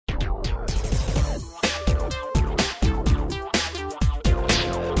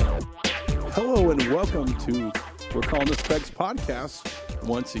welcome to We're Calling This Craig's Podcast.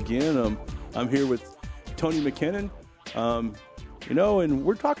 Once again, I'm here with Tony McKinnon, and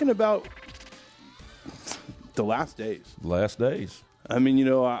we're talking about the last days. Last days. I mean,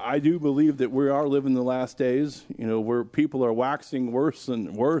 I do believe that we are living the last days, where people are waxing worse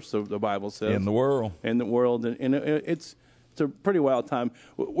and worse, the Bible says. In the world. And it's a pretty wild time.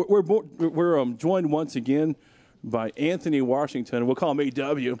 We're joined once again by Anthony Washington. We'll call him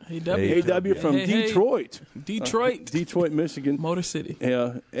AW. AW from Detroit. Detroit, Michigan. Motor City.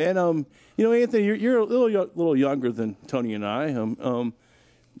 Yeah. And, Anthony, you're a little younger than Tony and I.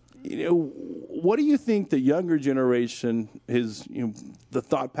 What do you think the younger generation is, the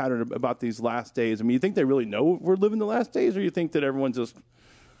thought pattern about these last days? I mean, you think they really know we're living the last days, or you think that everyone's just,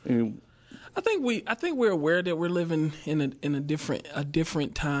 I think we're aware that we're living in a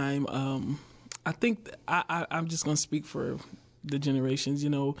different time. I think I'm just going to speak for the generations.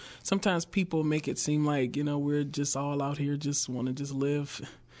 Sometimes people make it seem like, we're just all out here just want to just live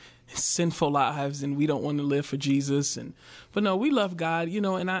sinful lives and we don't want to live for Jesus. But no, we love God,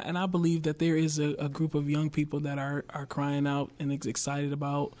 and I believe that there is a group of young people that are crying out and excited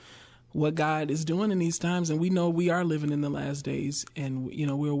about what God is doing in these times. And we know we are living in the last days, and,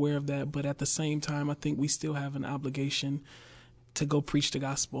 we're aware of that. But at the same time, I think we still have an obligation to go preach the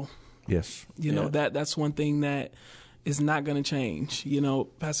gospel. Yes. That's one thing that is not going to change.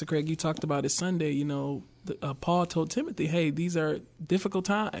 Pastor Craig, you talked about it Sunday, Paul told Timothy, hey, these are difficult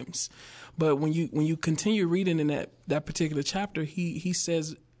times. But when you continue reading in that particular chapter, he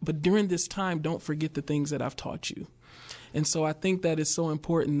says, but during this time, don't forget the things that I've taught you. And so I think that it's so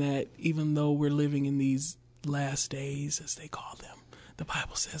important that even though we're living in these last days, as they call them, the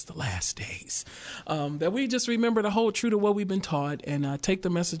Bible says the last days, that we just remember to hold true to what we've been taught and take the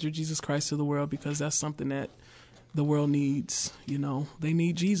message of Jesus Christ to the world, because that's something that the world needs. They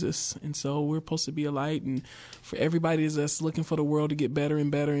need Jesus. And so we're supposed to be a light, and for everybody that's looking for the world to get better and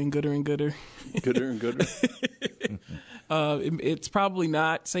better and gooder and gooder. Gooder and gooder. It's probably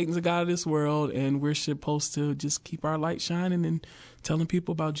not. Satan's a god of this world, and we're supposed to just keep our light shining and telling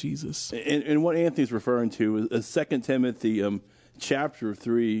people about Jesus. And what Anthony's referring to is 2 Timothy chapter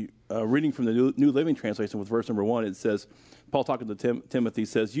 3, reading from the New Living Translation with verse number 1. It says, Paul talking to Timothy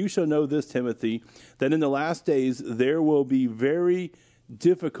says, you shall know this, Timothy, that in the last days there will be very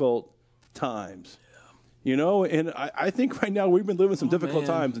difficult times. And I think right now we've been living some difficult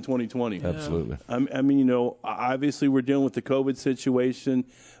times in 2020. Yeah. Absolutely. I mean, obviously we're dealing with the COVID situation,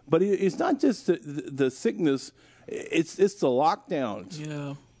 but it's not just the sickness, it's the lockdowns.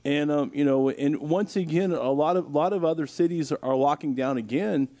 Yeah. And and once again, a lot of other cities are locking down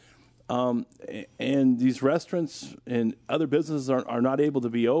again, and these restaurants and other businesses are not able to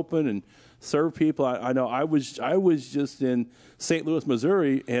be open and serve people. I know I was just in St. Louis,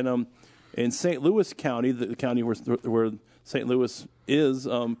 Missouri, and in St. Louis County, the county where St. Louis is,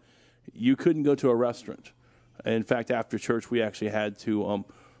 you couldn't go to a restaurant. In fact, after church, we actually had to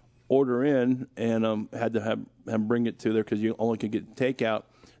order in and had to have them bring it to there because you only could get takeout.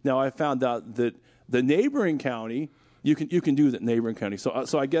 Now, I found out that the neighboring county, you can do that neighboring county.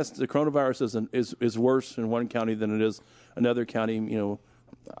 So I guess the coronavirus is worse in one county than it is another county.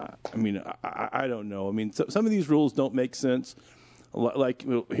 I don't know. I mean, some of these rules don't make sense. Like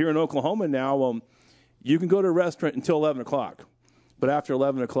here in Oklahoma now, you can go to a restaurant until 11 o'clock. But after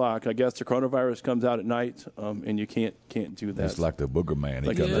 11 o'clock, I guess the coronavirus comes out at night, and you can't do that. It's like the booger man.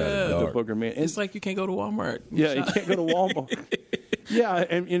 He comes out at dark. The booger man. It's like you can't go to Walmart. Yeah, you can't go to Walmart. Yeah,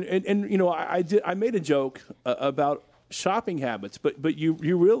 and I made a joke about shopping habits, but you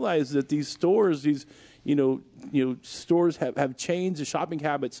realize that these stores, stores have changed the shopping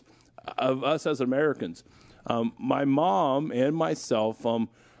habits of us as Americans. My mom and myself,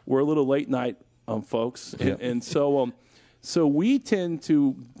 we're a little late night folks, and so. So we tend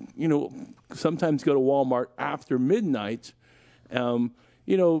to, sometimes go to Walmart after midnight. Number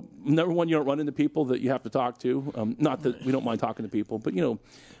one, you don't run into people that you have to talk to. Not that we don't mind talking to people, but,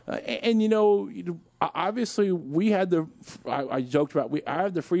 obviously we had I joked about, I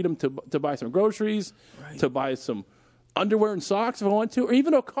had the freedom to buy some groceries, right, to buy some underwear and socks if I want to, or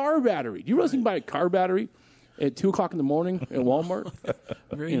even a car battery. Do you realize you can buy a car battery at 2 o'clock in the morning at Walmart?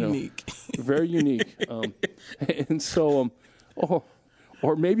 Very unique. Very unique. And so,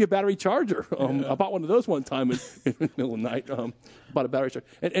 or maybe a battery charger. I bought one of those one time in the middle of the night. Bought a battery charger.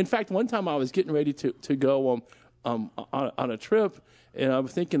 And in fact, one time I was getting ready to go on a trip, and I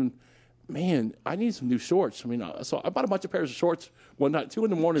was thinking, man, I need some new shorts. I mean, so I bought a bunch of pairs of shorts one night, 2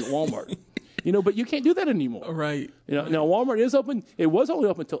 in the morning at Walmart. But you can't do that anymore. Right. Now Walmart is open. It was only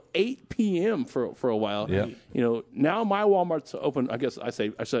open until 8 p.m. for a while. Yeah. Now my Walmart's open. I guess I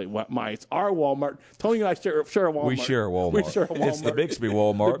say it's our Walmart. Tony and I share a Walmart. We share a Walmart. We share a Walmart. It's the Bixby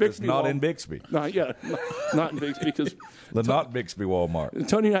Walmart. The It's not in Bixby. Not in Bixby because The not Bixby Walmart.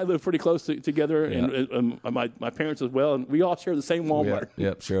 Tony and I live pretty close together, and my parents as well, and we all share the same Walmart.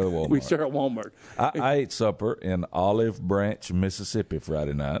 Yep, share the Walmart. We share a Walmart. I ate supper in Olive Branch, Mississippi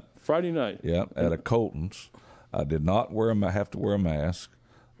Friday night. Friday night. Yeah, at a Colton's. I did not have to wear a mask,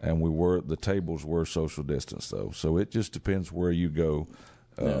 and the tables were social distance though. So it just depends where you go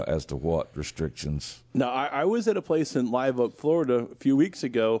as to what restrictions. Now I was at a place in Live Oak, Florida, a few weeks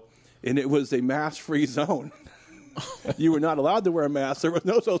ago, and it was a mask-free zone. You were not allowed to wear a mask. There was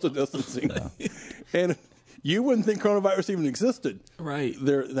no social distancing, and you wouldn't think coronavirus even existed. Right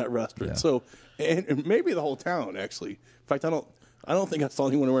there in that restaurant. Yeah. So, and maybe the whole town actually. In fact, I don't think I saw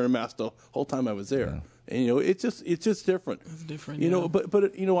anyone wearing a mask the whole time I was there. Yeah. And it's just different. It's different.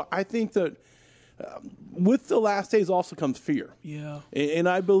 But I think that with the last days also comes fear. Yeah. And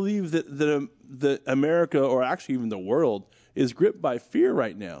I believe that America, or actually even the world, is gripped by fear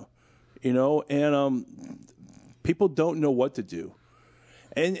right now. And people don't know what to do.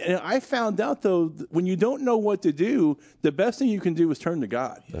 And I found out, though, when you don't know what to do, the best thing you can do is turn to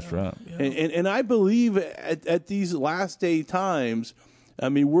God. That's right. Yeah. And I believe at these last day times,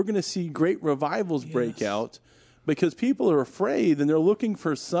 we're going to see great revivals break out because people are afraid and they're looking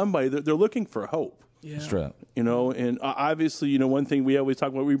for somebody. They're looking for hope. Yeah. That's right. And obviously, one thing we always talk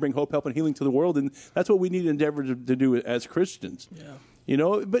about, we bring hope, help, and healing to the world, and that's what we need to endeavor to do as Christians. Yeah.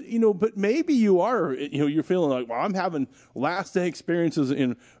 But maybe you are, you're feeling like, well, I'm having last day experiences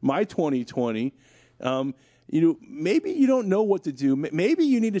in my 2020. Maybe you don't know what to do. Maybe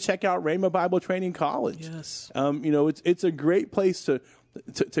you need to check out Rhema Bible Training College. Yes. It's a great place to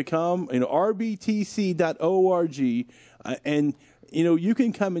come. rbtc.org, and you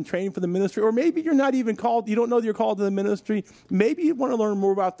can come and train for the ministry, or maybe you're not even called. You don't know that you're called to the ministry. Maybe you want to learn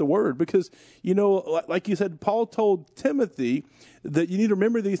more about the Word because, like you said, Paul told Timothy that you need to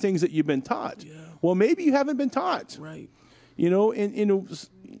remember these things that you've been taught. Yeah. Well, maybe you haven't been taught. Right.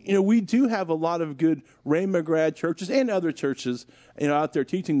 We do have a lot of good Rhema grad churches and other churches, out there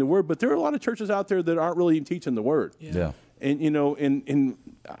teaching the Word, but there are a lot of churches out there that aren't really teaching the Word. Yeah. And and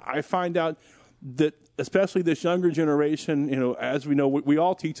I find out that especially this younger generation, as we know, we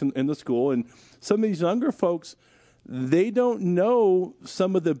all teach in the school, and some of these younger folks, they don't know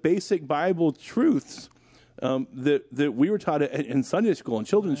some of the basic Bible truths that we were taught in Sunday school and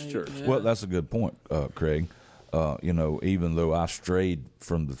children's church. Yeah. Well, that's a good point, Craig. Even though I strayed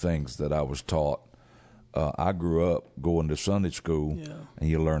from the things that I was taught, I grew up going to Sunday school, and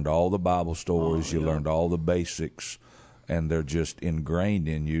you learned all the Bible stories, you learned all the basics, and they're just ingrained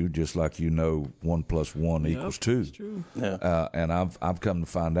in you, just like 1 + 1 equals 2. That's true. Yeah. And I've come to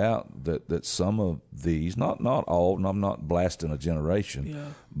find out that some of these, not all, and I'm not blasting a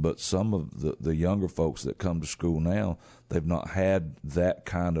generation, but some of the younger folks that come to school now, they've not had that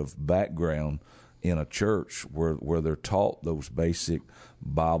kind of background in a church where they're taught those basic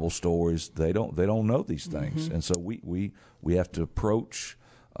Bible stories. They don't know these things, and so we have to approach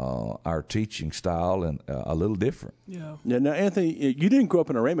our teaching style and a little different. Yeah. Now, Anthony, you didn't grow up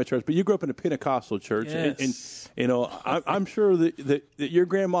in a Rhema church, but you grew up in a Pentecostal church, Yes. and I'm sure that your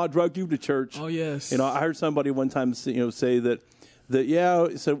grandma drugged you to church. Oh yes. I heard somebody one time say that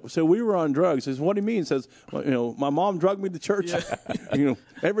so we were on drugs. He says, what do you mean? He says, well, my mom drugged me to church. Yeah.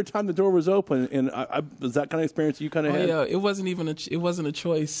 Every time the door was open, and I was that kind of experience you kind of had. Yeah, it wasn't a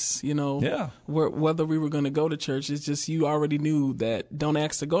choice. Whether we were going to go to church. It's just you already knew that. Don't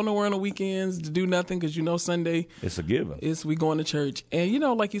ask to go nowhere on the weekends to do nothing because Sunday. It's a given. We going to church,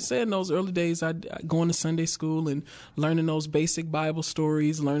 and like you said, in those early days, I going to Sunday school and learning those basic Bible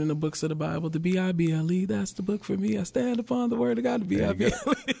stories, learning the books of the Bible. The Bible, that's the book for me. I stand upon the word of God. The Bible.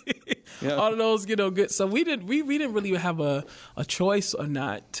 Yeah. All of those, good. So we didn't really have a choice or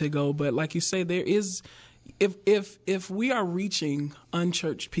not to go. But like you say, there is, if we are reaching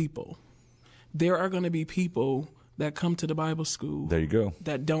unchurched people, there are going to be people that come to the Bible school. There you go.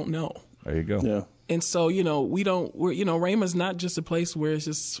 That don't know. There you go. Yeah. And so, Rhema's not just a place where it's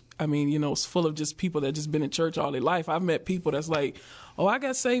just, it's full of just people that just been in church all their life. I've met people that's like, oh, I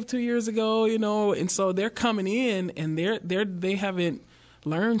got saved 2 years ago, and so they're coming in and they haven't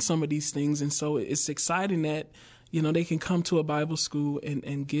learned some of these things. And so it's exciting that, they can come to a Bible school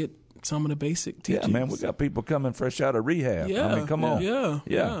and get some of the basic teachings. Yeah, man, we got people coming fresh out of rehab. Yeah. Come on.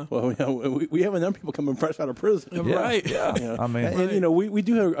 Yeah. Well, we have a number of people coming fresh out of prison. Yeah. Right. Yeah. And we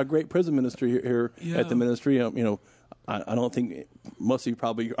do have a great prison ministry here at the ministry. I don't think most of you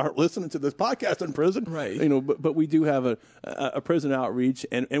probably aren't listening to this podcast in prison, Right? But we do have a prison outreach,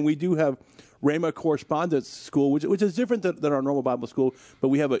 and we do have Rhema Correspondence School, which is different than our normal Bible school, but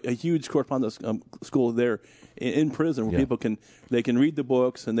we have a huge correspondence school there in prison where people can read the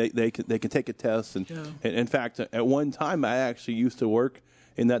books and they can take a test. And in fact, at one time, I actually used to work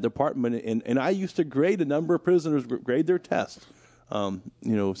in that department, and I used to grade a number of prisoners, grade their tests.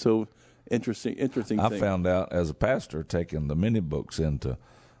 So interesting thing. I found out as a pastor taking the mini books into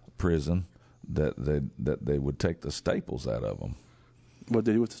prison that they would take the staples out of them. What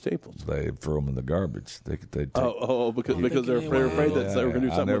did they do with the staples? They throw them in the garbage. Because they're afraid that they were going to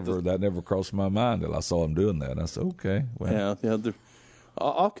do something with this. That never crossed my mind until I saw them doing that. And I said, okay. Well. Yeah.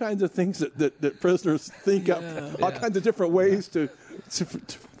 All kinds of things that prisoners think up, all kinds of different ways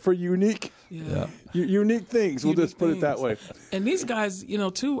for unique things. We'll just put it that way. And these guys,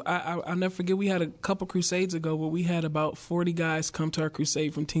 too, I'll never forget, we had a couple crusades ago where we had about 40 guys come to our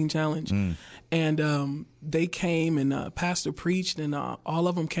crusade from Teen Challenge. And they came and pastor preached, and all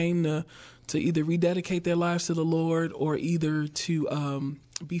of them came to either rededicate their lives to the Lord or either to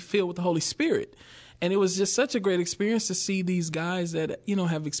be filled with the Holy Spirit. And it was just such a great experience to see these guys that,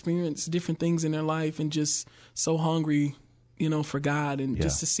 have experienced different things in their life and just so hungry, for God, and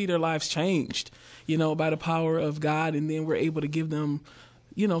just to see their lives changed, by the power of God. And then we're able to give them,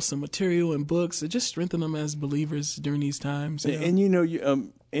 some material and books to just strengthen them as believers during these times. And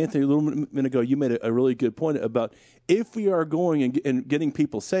Anthony, a little minute ago, you made a really good point about if we are going and getting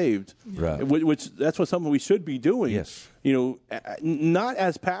people saved, right? Which that's something we should be doing. Yes. Not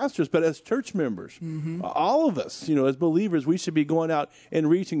as pastors, but as church members. Mm-hmm. All of us, as believers, we should be going out and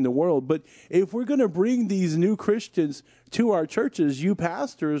reaching the world. But if we're going to bring these new Christians to our churches, you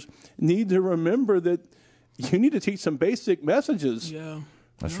pastors need to remember that you need to teach some basic messages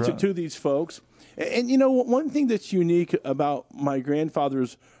to these folks. And one thing that's unique about my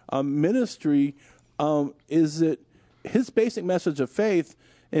grandfather's ministry is that his basic message of faith,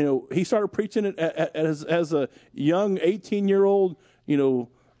 he started preaching it as a young 18-year-old,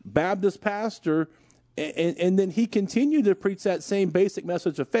 Baptist pastor, and then he continued to preach that same basic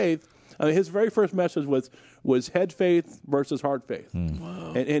message of faith. I mean, his very first message was head faith versus heart faith.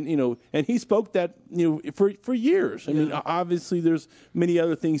 Wow. And he spoke that for years. I mean, obviously there's many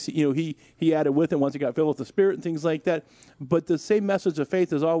other things he added with it once he got filled with the Spirit and things like that. But the same message of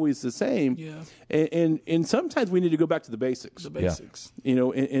faith is always the same. Yeah. And sometimes we need to go back to the basics.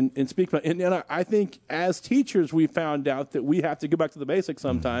 And speak about. And I think as teachers we found out that we have to go back to the basics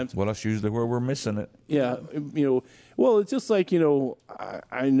sometimes. Well, that's usually where we're missing it. Yeah. Well, it's just like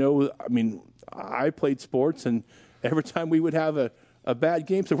I know. I mean, I played sports, and every time we would have a bad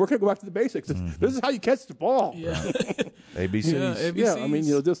game, so we're going to go back to the basics. This is how you catch the ball. Yeah. ABCs. Yeah, I mean,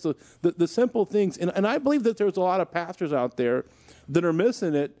 just the simple things. And I believe that there's a lot of pastors out there that are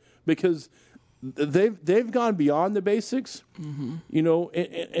missing it because they've gone beyond the basics,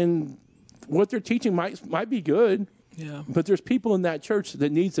 and what they're teaching might be good. Yeah. But there's people in that church that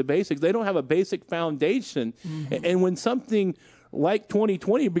needs the basics. They don't have a basic foundation. And when something like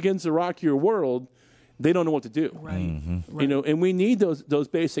 2020 begins to rock your world, they don't know what to do. Right. Right. And we need those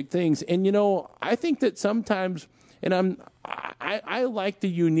basic things. And I think that sometimes, and I like the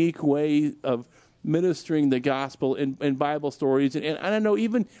unique way of ministering the gospel and Bible stories. And I don't know,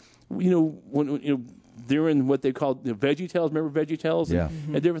 even when during what they called Veggie Tales, remember Veggie Tales?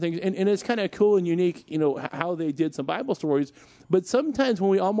 And different things. And it's kind of cool and unique, how they did some Bible stories. But sometimes when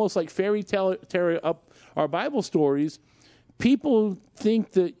we almost like fairy tale tear up our Bible stories, people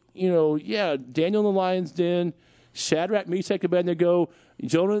think that, Daniel in the lion's den, Shadrach, Meshach, Abednego,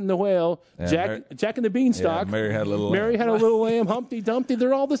 Jonah and the whale, Jack and the Beanstalk. Yeah, Mary had a little lamb. Humpty Dumpty.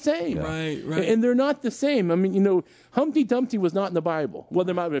 They're all the same. Right. And they're not the same. I mean, Humpty Dumpty was not in the Bible. Well,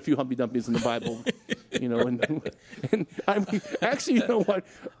 there might have been a few Humpty Dumptys in the Bible. And I mean, actually, you know what?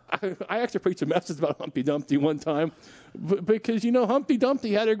 I actually preached a message about Humpty Dumpty one time because, Humpty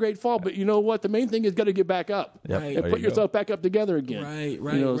Dumpty had a great fall, but you know what? The main thing is got to get back up and put yourself back up together again.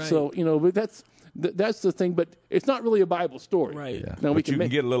 Right. So, but that's the thing, but it's not really a Bible story. Right. Yeah. Now but you can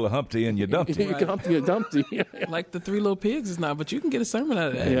get a little Humpty in your Dumpty. You can Humpty and Dumpty. Like the Three Little Pigs is not, but you can get a sermon out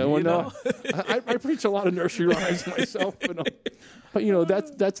of that. Yeah, well, no. I preach a lot of nursery rhymes myself, but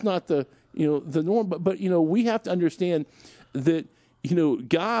that's not the the norm. But we have to understand that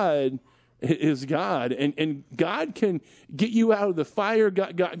God is God, and God can get you out of the fire.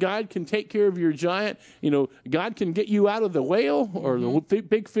 God can take care of your giant. God can get you out of the whale or the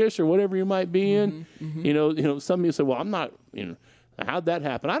big fish or whatever you might be in. Some of you say, "Well, I'm not." How'd that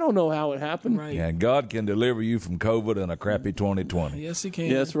happen? I don't know how it happened. Right. Yeah, and God can deliver you from COVID and a crappy 2020. Yes, he can.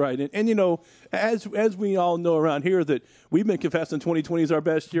 Yeah, that's right. And you know, as we all know around here, that we've been confessing 2020 is our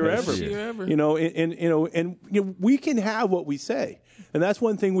best year Best ever. year ever. You know, and we can have what we say. And that's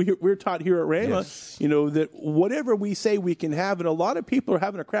one thing we're taught here at Rhema, Yes. you know, that whatever we say we can have. And a lot of people are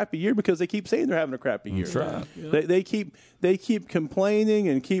having a crappy year because they keep saying they're having a crappy year. That's right. Yeah. They keep complaining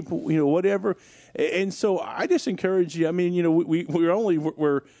and keep, you know, whatever. And so I just encourage you. I mean, you know,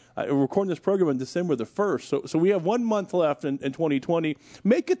 we're recording this program on December the 1st. So we have 1 month left in 2020.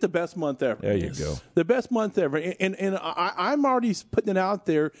 Make it the best month ever. There you go. The best month ever. And I'm already putting it out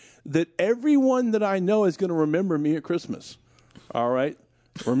there that everyone that I know is going to remember me at Christmas. All right?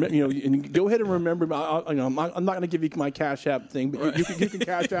 You know, and go ahead and remember. I'm not going to give you my Cash App thing, but you can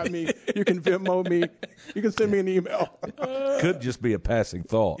Cash App me. You can Venmo me. You can send me an email. Could just be a passing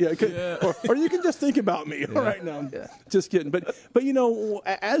thought. Yeah, or you can just think about me. All right, now, just kidding. But you know,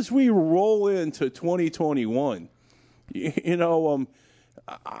 as we roll into 2021, you know,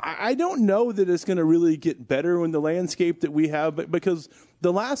 I don't know that it's going to really get better in the landscape that we have, but because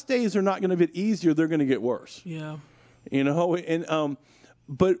the last days are not going to get easier, they're going to get worse. Yeah. You know, and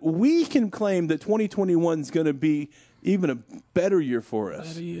but we can claim that 2021 is going to be even a better year for us.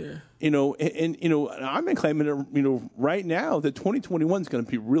 Better year. You know, and you know, I've been claiming it, you know, right now that 2021 is going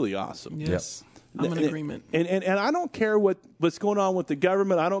to be really awesome. Yes. I'm in agreement. And I don't care what's going on with the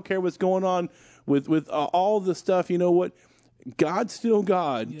government. I don't care what's going on with all the stuff. You know what? God's still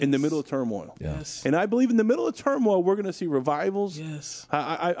God in the middle of turmoil. Yes. And I believe in the middle of turmoil, we're going to see revivals. Yes.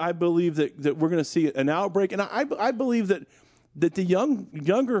 I believe that we're going to see an outbreak. And I believe that the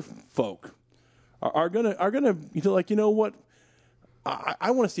younger folk are going to, you know, like, you know what? I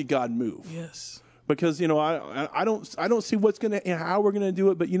want to see God move. Yes. Because, you know, I don't see what's going to, how we're going to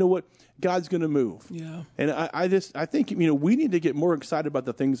do it, but you know what? God's going to move. Yeah. And I think, you know, we need to get more excited about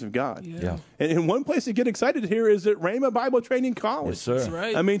the things of God. Yeah. And one place to get excited here is at Rhema Bible Training College. Yes, sir. That's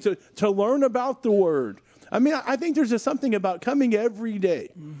right. I mean, to learn about the Word. I mean, I think there's just something about coming every day.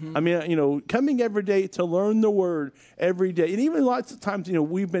 Mm-hmm. I mean, you know, coming every day to learn the Word every day. And even lots of times, you know,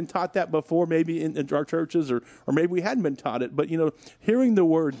 we've been taught that before, maybe in our churches, or maybe we hadn't been taught it. But, you know, hearing the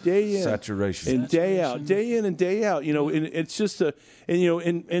Word day in Saturation. and day out, day in and day out, you know, and it's just and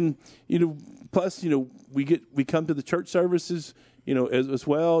you know, plus, you know, we come to the church services, you know, as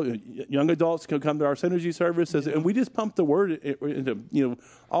well. Young adults can come to our synergy services, and we just pump the Word into, you know,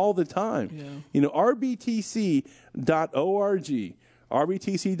 all the time. Yeah. You know, rbtc.org,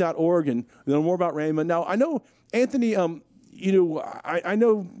 rbtc.org, and learn more about Rhema. Now, I know, Anthony, you know, I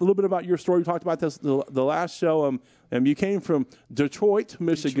know a little bit about your story. We talked about this the last show. You came from Detroit,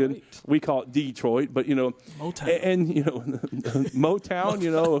 Michigan. Detroit. We call it Detroit, but you know, Motown. and you know, Motown.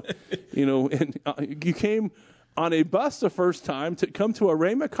 You know, and you came on a bus the first time to come to a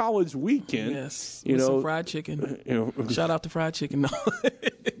Rhema College weekend. Yes. You With know, some fried chicken. You know, Shout out to fried chicken. No.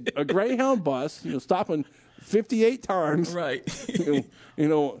 a Greyhound bus. You know, stopping 58 times. Right. You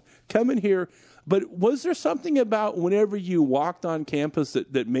know, coming here. But was there something about whenever you walked on campus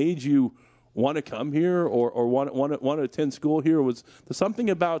that made you want to come here or want to attend school here? Was there something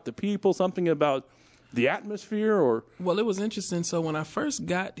about the people, something about the atmosphere, or? Well, it was interesting. So when I first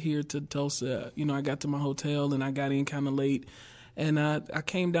got here to Tulsa, you know, I got to my hotel and I got in kind of late. And I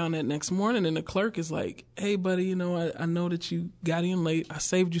came down that next morning and the clerk is like, "Hey, buddy, you know, I know that you got in late. I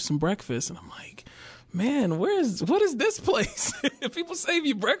saved you some breakfast." And I'm like, man, what is this place? If people save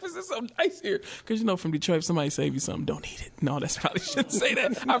you breakfast, it's so nice here. Because, you know, from Detroit, if somebody save you something, don't eat it. No, that's probably shouldn't say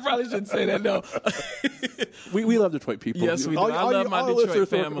that. I probably shouldn't say that, no. We love Detroit people. Yes, we do. I love my Detroit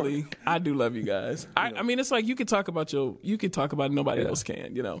family. I do love you guys. I mean, it's like you could talk about it, nobody else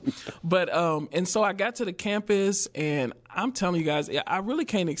can, you know. But, and so I got to the campus, and I'm telling you guys, I really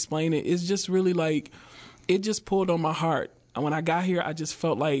can't explain it. It's just really like, it just pulled on my heart. When I got here, I just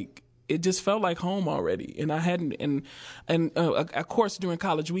felt like, it just felt like home already. And I hadn't, and of course during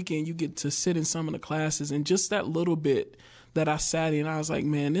college weekend, you get to sit in some of the classes, and just that little bit that I sat in, I was like,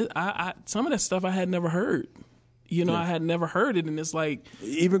 man, some of that stuff I had never heard. You know, I had never heard it, and it's like,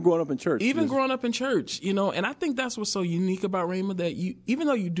 even growing up in church. Growing up in church, you know, and I think that's what's so unique about Rhema, that even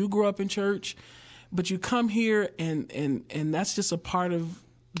though you do grow up in church, but you come here and that's just a part of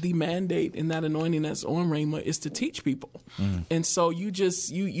the mandate and that anointing that's on Rhema is to teach people. And so you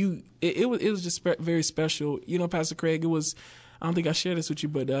just, it was just very special. You know, Pastor Craig, I don't think I shared this with you,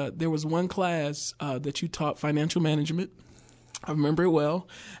 but there was one class that you taught financial management. I remember it well.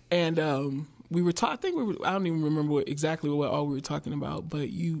 And we were taught, I don't even remember exactly what all we were talking about,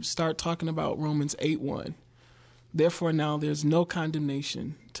 but you start talking about Romans 8:1. Therefore now there's no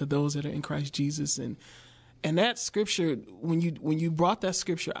condemnation to those that are in Christ Jesus. And And that scripture, when you brought that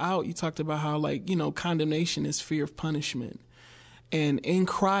scripture out, you talked about how, like, you know, condemnation is fear of punishment. And in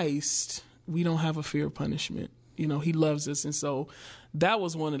Christ, we don't have a fear of punishment. You know, he loves us. And so that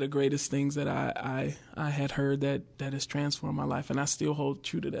was one of the greatest things that I had heard that has transformed my life. And I still hold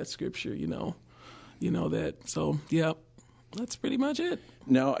true to that scripture, you know that. So, yeah, that's pretty much it.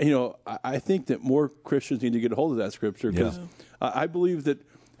 Now, you know, I think that more Christians need to get a hold of that scripture, because I believe that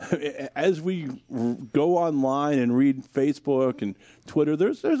as we go online and read Facebook and Twitter,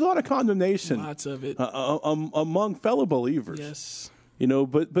 there's a lot of condemnation. Lots of it. Among fellow believers. Yes. You know,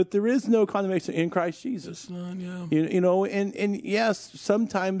 but there is no condemnation in Christ Jesus. None, yeah. You know, and yes,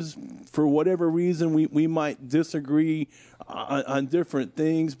 sometimes for whatever reason we might disagree on different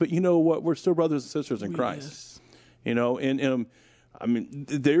things, but you know what? We're still brothers and sisters in Christ. Yes. You know, and I mean,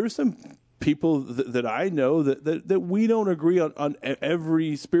 there's some people that I know that we don't agree on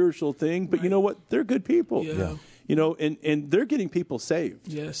every spiritual thing, but you know what? They're good people. Yeah. You know, and they're getting people saved.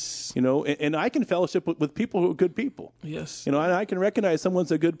 Yes. You know, and I can fellowship with people who are good people. Yes. You know, and I can recognize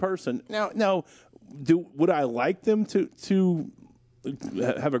someone's a good person. Now, would I like them to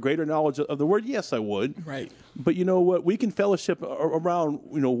have a greater knowledge of the word? Yes, I would. Right. But you know what? We can fellowship around,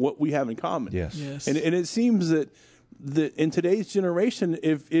 you know, what we have in common. Yes. Yes. And it seems that in today's generation,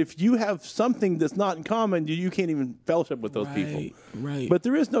 if you have something that's not in common, you can't even fellowship with those people. Right. But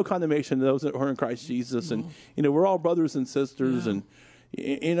there is no condemnation to those that are in Christ Jesus, and you know, we're all brothers and sisters. And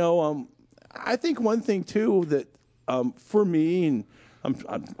you know, I think one thing too that for me, and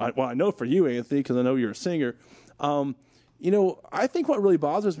I know for you, Anthony, because I know you're a singer. You know, I think what really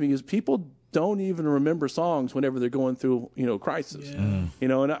bothers me is people don't even remember songs whenever they're going through, you know, crisis. Yeah. You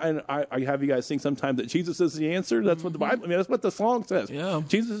know, and I have you guys sing sometimes that Jesus is the answer. That's what the Bible, I mean, that's what the song says. Yeah.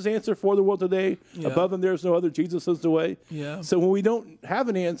 Jesus is the answer for the world today. Yeah. Above him there's no other. Jesus is the way. Yeah. So when we don't have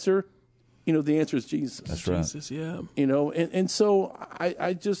an answer, you know, the answer is Jesus. That's right. Jesus, yeah. You know, and so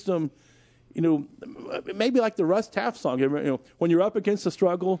I just you know, maybe like the Russ Taff song, you know, when you're up against a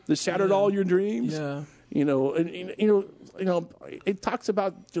struggle that shattered all your dreams. Yeah. You know, and you know, it talks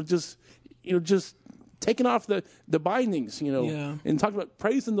about just taking off the bindings, you know, and talking about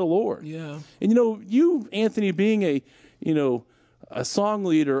praising the Lord. Yeah. And you know, you, Anthony, being a song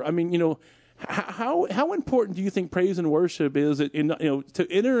leader, I mean, you know, how important do you think praise and worship is in, you know, to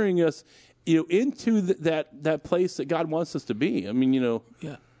entering us, you know, into that place that God wants us to be? I mean, you know.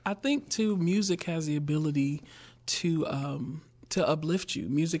 Yeah. I think too, music has the ability to uplift you.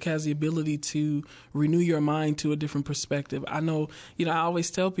 Music has the ability to renew your mind to a different perspective. I know, you know, I always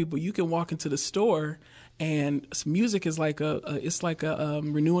tell people you can walk into the store and music is like it's like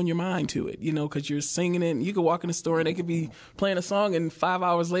renewing your mind to it, you know, because you're singing it. And you could walk in the store and they could be playing a song, and 5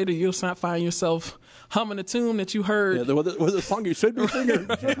 hours later you'll find yourself humming a tune that you heard. Yeah, the song you should be singing,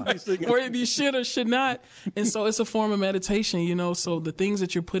 where you should or should not. And so it's a form of meditation, you know. So the things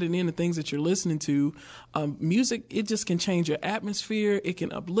that you're putting in, the things that you're listening to, music, it just can change your atmosphere. It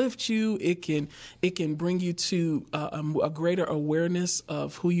can uplift you. It can bring you to a greater awareness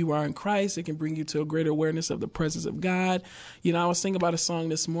of who you are in Christ. It can bring you to a greater awareness of the presence of God. You know, I was thinking about a song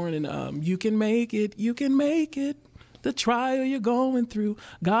this morning. You can make it. You can make it. The trial you're going through,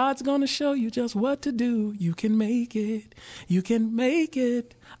 God's going to show you just what to do. You can make it. You can make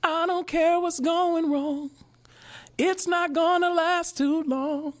it. I don't care what's going wrong. It's not going to last too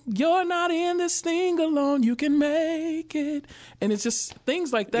long. You're not in this thing alone. You can make it. And it's just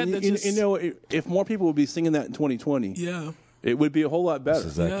things like that. You know, if more people would be singing that in 2020. Yeah. It would be a whole lot better.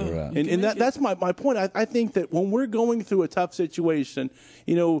 That's exactly right. And that's my point. I think that when we're going through a tough situation,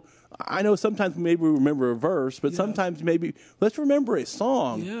 you know, I know sometimes maybe we remember a verse, but sometimes maybe let's remember a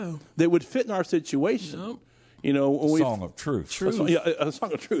song that would fit in our situation. Yep. You know, Song of truth. A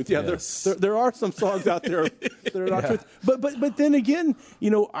song of truth. Yeah, Yes. there are some songs out there that are not truth. But then again, you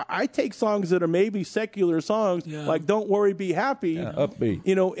know, I take songs that are maybe secular songs, like "Don't Worry, Be Happy," upbeat.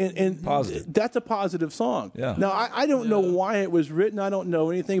 You know, and positive. That's a positive song. Yeah. Now I don't know why it was written. I don't know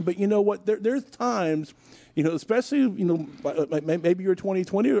anything, but you know what? There's times, you know, especially, you know, maybe you're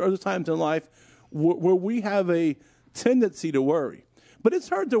 2020 or other times in life where we have a tendency to worry. But it's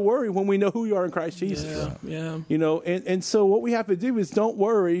hard to worry when we know who you are in Christ Jesus. Yeah. You know, and so what we have to do is don't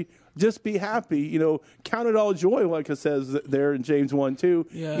worry, just be happy. You know, count it all joy, like it says there in James 1:2.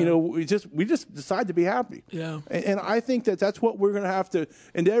 Yeah. You know, we just decide to be happy. Yeah. And I think that's what we're going to have to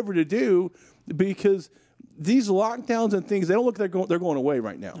endeavor to do, because these lockdowns and things, they don't look like they're going away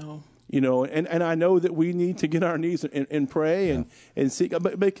right now. No. You know, and I know that we need to get on our knees and pray and seek,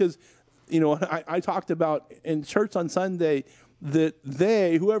 but because, you know, I talked about in church on Sunday that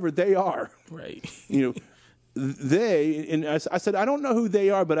whoever they are, right? You know, and I said, I don't know who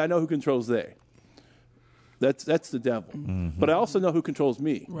they are, but I know who controls they. That's the devil. But I also know who controls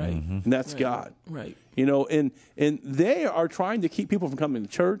me. Right. And that's God. Right. You know, and they are trying to keep people from coming to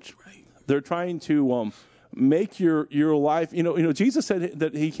church. Right. They're trying to make your life, you know, Jesus said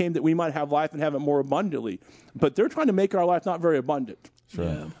that he came that we might have life and have it more abundantly. But they're trying to make our life not very abundant. Right.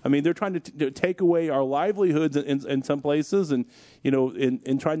 Yeah. I mean, they're trying to take away our livelihoods in some places, and you know,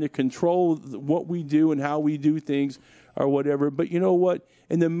 in trying to control what we do and how we do things or whatever. But you know what?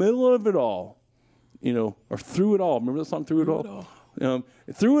 In the middle of it all, you know, or through it all. Remember the song "Through It All"?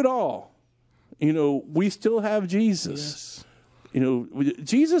 Through it all, you know, we still have Jesus. Yes. You know,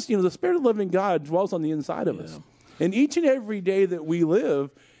 Jesus. You know, the Spirit of the living God dwells on the inside of us, and each and every day that we live.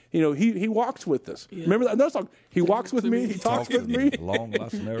 You know, he walks with us. Yeah. Remember that another song? He walks with me. He talks with me. Long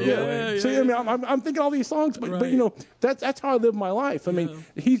life and narrow way. See, I mean, I'm thinking all these songs, but you know, that's how I live my life. I mean,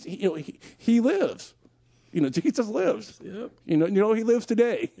 he lives. You know, Jesus lives. Yep. You know, he lives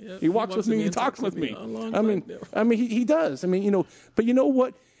today. Yep. He walks with me. He talks with me. I mean, he does. I mean, you know, but you know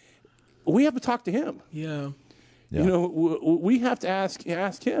what? We have to talk to him. Yeah. You know, we have to ask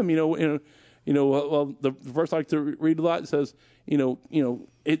him. You know, well, the verse I like to read a lot says,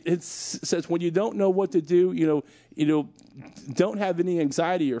 it says when you don't know what to do, you know, don't have any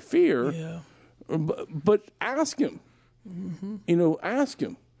anxiety or fear, but ask him. Mm-hmm. You know, ask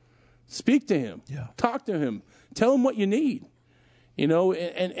him, speak to him, talk to him, tell him what you need. You know,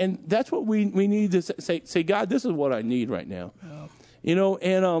 and that's what we need to say. God, this is what I need right now. Yeah. You know,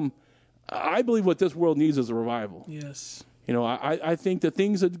 and I believe what this world needs is a revival. Yes. You know, I think the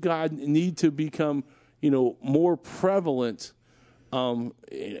things of God need to become, you know, more prevalent. I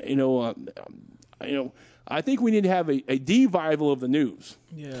think we need to have a devival of the news.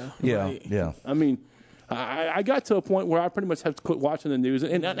 Yeah. I mean, I got to a point where I pretty much have to quit watching the news,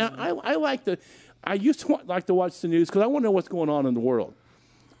 and I like to. I used to like to watch the news because I want to know what's going on in the world.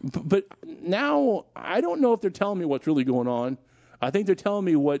 But now I don't know if they're telling me what's really going on. I think they're telling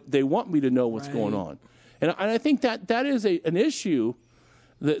me what they want me to know what's going on. And I think that is an issue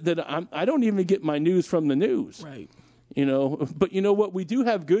that I don't even get my news from the news. Right. You know, but you know what? We do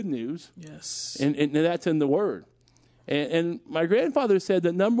have good news. Yes. And that's in the Word. And my grandfather said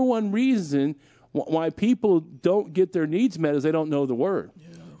the number one reason why people don't get their needs met is they don't know the Word.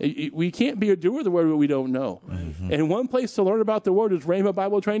 Yeah. We can't be a doer of the Word, but we don't know. Right. Mm-hmm. And one place to learn about the Word is Rhema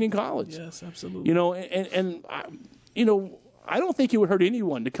Bible Training College. Yes, absolutely. You know, and I don't think it would hurt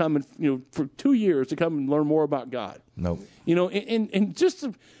anyone to come and, you know, for 2 years to come and learn more about God. No. You know, and just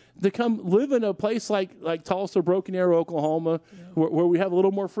to come live in a place like Tulsa, Broken Arrow, Oklahoma, where we have a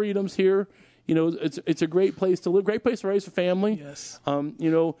little more freedoms here. You know, it's a great place to live, great place to raise a family. Yes.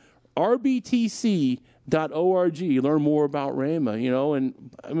 You know, rbtc.org, learn more about Rhema, you know,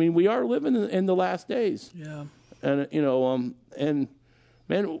 and I mean, we are living in the last days. Yeah. And, you know, and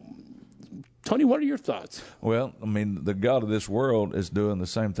man, Tony, what are your thoughts? Well, I mean, the God of this world is doing the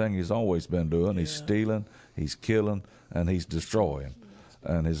same thing he's always been doing. He's stealing, he's killing, and he's destroying.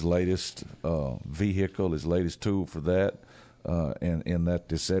 And his latest vehicle, his latest tool for that, and in that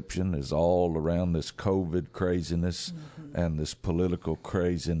deception is all around this COVID craziness and this political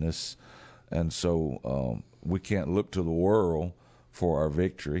craziness. And so we can't look to the world for our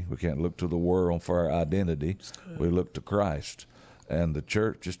victory. We can't look to the world for our identity. We look to Christ. And the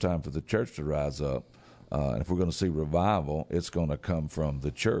church, it's time for the church to rise up. And if we're going to see revival, it's going to come from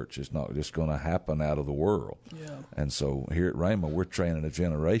the church. It's not just going to happen out of the world. Yeah. And so here at Rhema, we're training a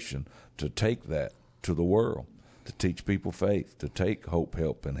generation to take that to the world, to teach people faith, to take hope,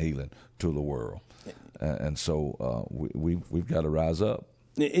 help, and healing to the world. And so we've got to rise up.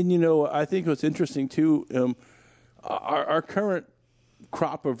 And, you know, I think what's interesting, too, our current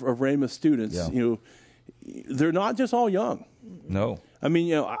crop of Rhema students, you know, they're not just all young. No. I mean,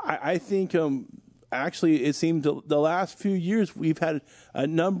 you know, I think actually it seems the last few years we've had a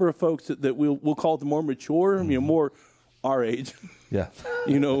number of folks that we'll call the more mature, you know, more our age. Yeah.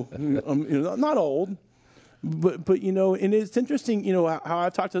 You know, not old, but you know, and it's interesting, you know, how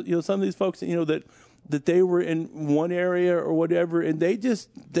I've talked to, you know, some of these folks, you know, that they were in one area or whatever, and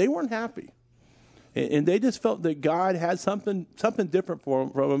they weren't happy. And they just felt that God had something different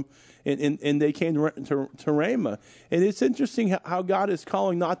from them, and they came to Rhema. And it's interesting how God is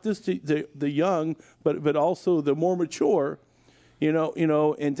calling not just the young, but also the more mature, you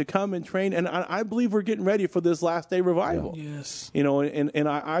know, and to come and train. And I believe we're getting ready for this last day revival. Yes. You know, and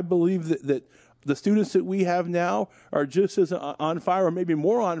I believe that the students that we have now are just as on fire, or maybe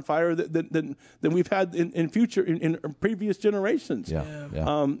more on fire than we've had in previous generations. Yeah.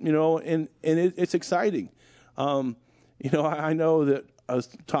 You know, and it's exciting. You know, I know that I was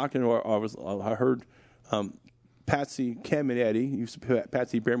talking, or I heard Patsy Caminetti, used to be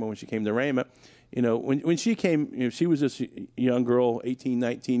Patsy Behrman when she came to Rhema, You know, when she came, you know, she was just a young girl, 18,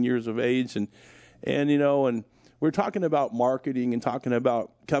 19 years of age, and you know, and we're talking about marketing and talking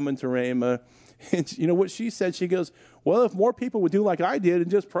about coming to Rhema. And you know what she said? She goes, well, if more people would do like I did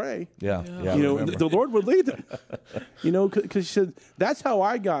and just pray, Yeah. you know, the Lord would lead them. You know, because she said, that's how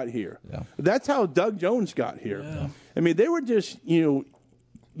I got here. Yeah. That's how Doug Jones got here. Yeah. I mean, they were just, you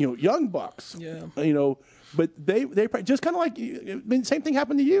know, young bucks. Yeah. You know, but they prayed. Just kind of like, I mean, same thing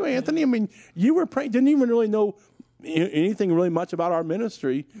happened to you, Anthony. I mean, you were praying, didn't even really know anything really much about our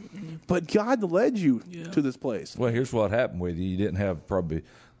ministry, but God led you to this place. Well, here's what happened with you. You didn't have probably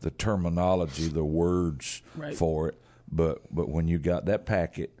the terminology, the words for it, but when you got that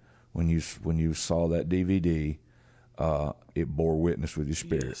packet, when you saw that DVD, it bore witness with your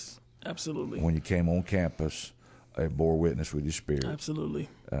spirit. Yes, absolutely. When you came on campus, it bore witness with your spirit. Absolutely.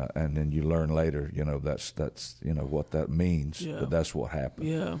 And then you learn later, you know, that's you know what that means. Yeah. But that's what happened.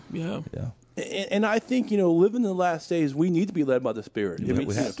 Yeah. And I think, you know, living in the last days, we need to be led by the Spirit. Yeah,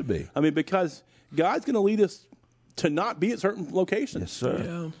 we have to be. I mean, because God's going to lead us to not be at certain locations. Yes,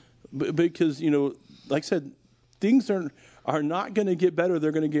 sir. Yeah. Because, you know, like I said, things are not going to get better.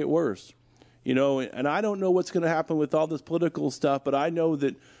 They're going to get worse. You know, and I don't know what's going to happen with all this political stuff, but I know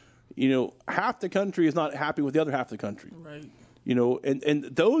that, you know, half the country is not happy with the other half of the country. Right. You know, and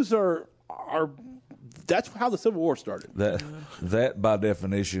those are that's how the Civil War started. That by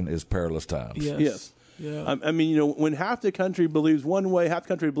definition is perilous times. Yes. Yeah. I mean, you know, when half the country believes one way, half the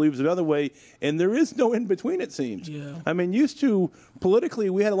country believes the other way, and there is no in between, it seems. Yeah. I mean, used to, politically,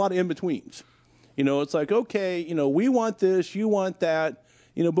 we had a lot of in betweens. You know, it's like, okay, you know, we want this, you want that,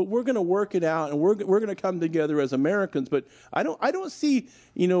 you know, but we're going to work it out, and we're going to come together as Americans. But I don't see,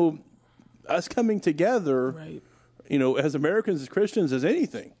 you know, us coming together, Right. you know, as Americans, as Christians, as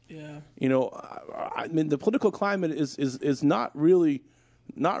anything. Yeah. You know, I mean, the political climate is not really,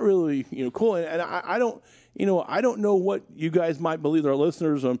 you know, cool. And I don't, you know, I don't know what you guys might believe, our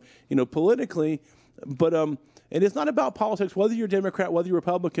listeners, you know, politically, but and it's not about politics, whether you're Democrat, whether you're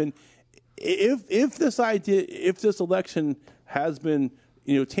Republican. If this election has been,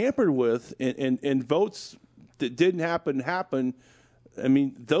 you know, tampered with and votes that didn't happen. I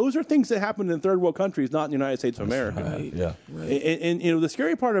mean, those are things that happen in third world countries, not in the United States of America. Right. Yeah. Right. And you know, the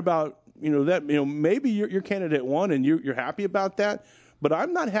scary part about, you know, that, you know, maybe your candidate won and you're happy about that, but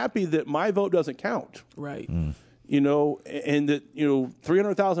I'm not happy that my vote doesn't count. Right. You know, and that, you know,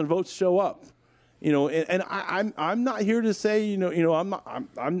 300,000 votes show up. You know, and I'm not here to say, you know,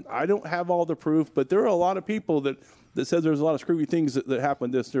 I don't have all the proof, but there are a lot of people that says there's a lot of screwy things that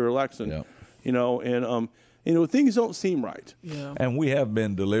happened this year election. Yeah. You know, and you know, things don't seem right. Yeah. And we have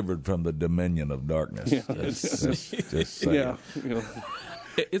been delivered from the dominion of darkness. Yeah. Just saying. Yeah. You know.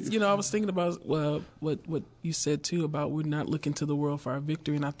 It's, you know, I was thinking about what you said too about we're not looking to the world for our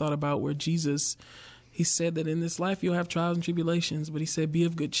victory, and I thought about where Jesus, he said that in this life you'll have trials and tribulations, but he said, "Be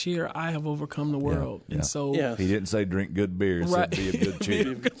of good cheer. I have overcome the world." Yeah. And so, Yeah. He didn't say drink good beer. He Right. said be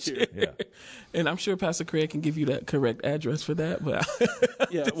of good cheer. Yeah. and I'm sure Pastor Craig can give you that correct address for that. But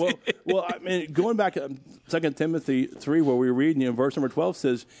Yeah, well, I mean, going back to 2 Timothy 3, where we were reading, in verse number 12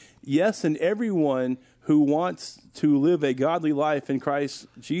 says, yes, and everyone who wants to live a godly life in Christ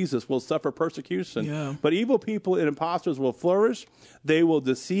Jesus will suffer persecution. Yeah. But evil people and impostors will flourish. They will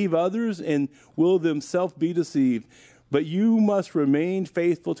deceive others and will themselves be deceived. But you must remain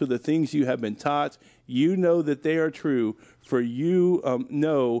faithful to the things you have been taught. You know that they are true, for you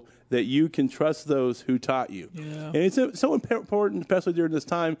know that you can trust those who taught you. Yeah. And it's so important, especially during this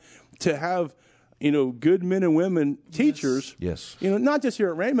time, to have, you know, good men and women teachers. Yes. You know, not just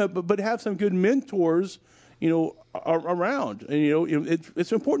here at Rhema, but have some good mentors, you know, around. And, you know,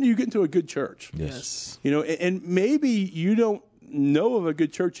 it's important you get into a good church. yes. You know, and maybe you don't know of a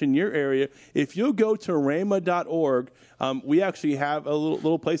good church in your area. If you'll go to rhema.org, we actually have a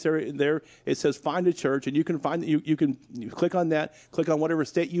little place there. It says find a church, and you can find you can click on that, click on whatever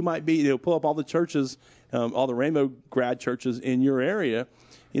state you might be. It'll pull up all the churches, all the Rhema grad churches in your area.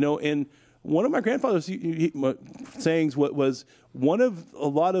 You know, and one of my grandfather's sayings was one of a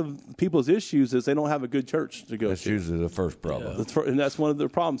lot of people's issues is they don't have a good church to go That's to. usually the first problem. And that's one of the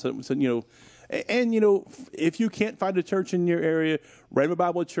problems. So, you know, and, you know, if you can't find a church in your area, Rhema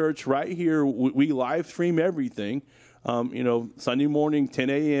Bible Church right here, we live stream everything. You know, Sunday morning, 10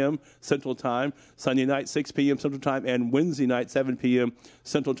 a.m. Central Time, Sunday night, 6 p.m. Central Time, and Wednesday night, 7 p.m.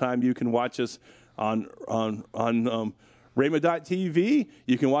 Central Time. You can watch us on Rhema.tv.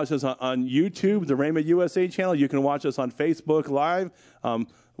 You can watch us on YouTube, the Rhema USA channel. You can watch us on Facebook Live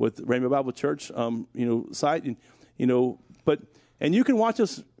with Rhema Bible Church, you know, site. And, you know, and you can watch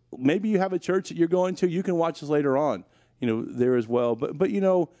us. Maybe you have a church that you're going to. You can watch us later on, you know, there as well. But you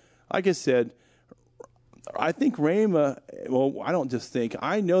know, like I said, I think Rhema, well, I don't just think,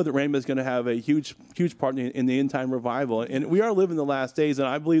 I know that Rhema is going to have a huge part in the end time revival. And we are living the last days, and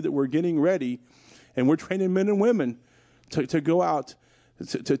I believe that we're getting ready, and we're training men and women to go out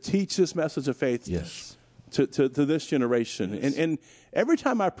to teach this message of faith. Yes. To this generation. Yes. And every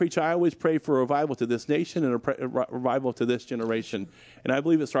time I preach, I always pray for a revival to this nation and a revival to this generation. And I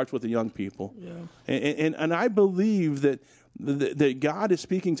believe it starts with the young people. Yeah. And I believe that God is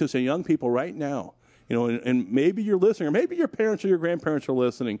speaking to some young people right now. You know, and maybe you're listening, or maybe your parents or your grandparents are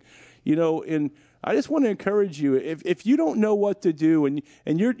listening. You know, and I just want to encourage you, if you don't know what to do and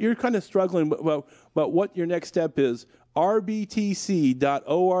you're kind of struggling about what your next step is, rbtc.org,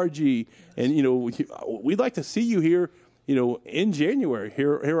 and you know, we'd like to see you here, you know, in January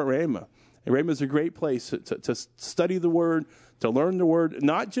here at Rhema. And Rhema is a great place to study the Word, to learn the Word,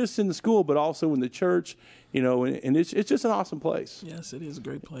 not just in the school but also in the church. You know, and it's just an awesome place. Yes, it is a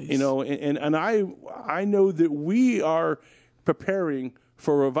great place. You know, and I know that we are preparing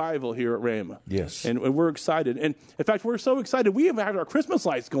for revival here at Rhema. Yes. And we're excited. And in fact, we're so excited, we have had our Christmas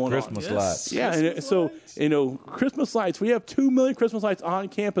lights going on. Christmas lights. Yeah, Christmas and so, lights. you know, Christmas lights, we have 2 million Christmas lights on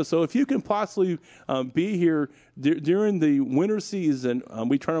campus. So if you can possibly be here during the winter season,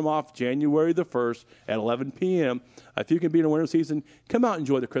 we turn them off January the 1st at 11 p.m. If you can be in the winter season, come out and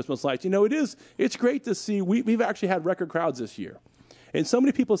enjoy the Christmas lights. You know, it's great to see. We've actually had record crowds this year. And so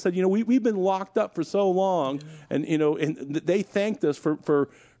many people said, you know, we've been locked up for so long, and you know, and they thanked us for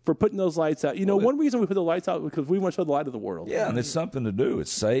putting those lights out. You know, one reason we put the lights out was because we want to show the light of the world. Yeah, and it's something to do.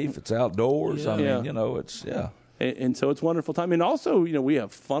 It's safe. It's outdoors. Yeah. I mean, Yeah. you know, it's And so it's a wonderful time. And also, you know, we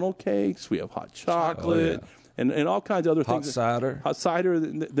have funnel cakes, we have hot chocolate, and all kinds of other hot things. cider. Hot cider.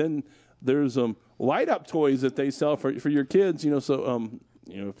 Then there's light up toys that they sell for your kids. You know, so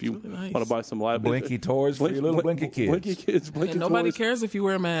you know, if you really nice. want to buy some light Blinky toys for your little Blinky kids. Blinky kids. Blinky And nobody toys. cares if you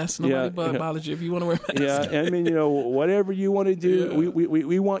wear a mask. Nobody bothers you if you want to wear a mask. Yeah, I mean, you know, whatever you want to do,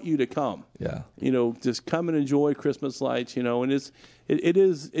 we want you to come. Yeah. You know, just come and enjoy Christmas lights. You know, and it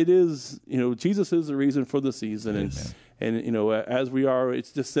is. You know, Jesus is the reason for the season, and you know, as we are,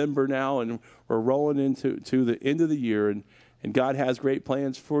 it's December now, and we're rolling into the end of the year, and God has great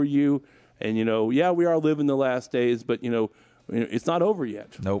plans for you. And you know, yeah, we are living the last days, but you know, it's not over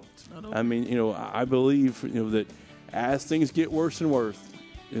yet. Nope. I mean, you know, I believe, you know, that as things get worse and worse,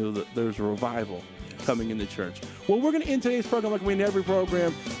 you know, that there's a revival coming in the church. Well, we're going to end today's program like we end every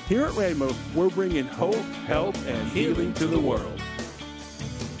program. Here at Rhema, we're bringing hope, help, and healing to the world.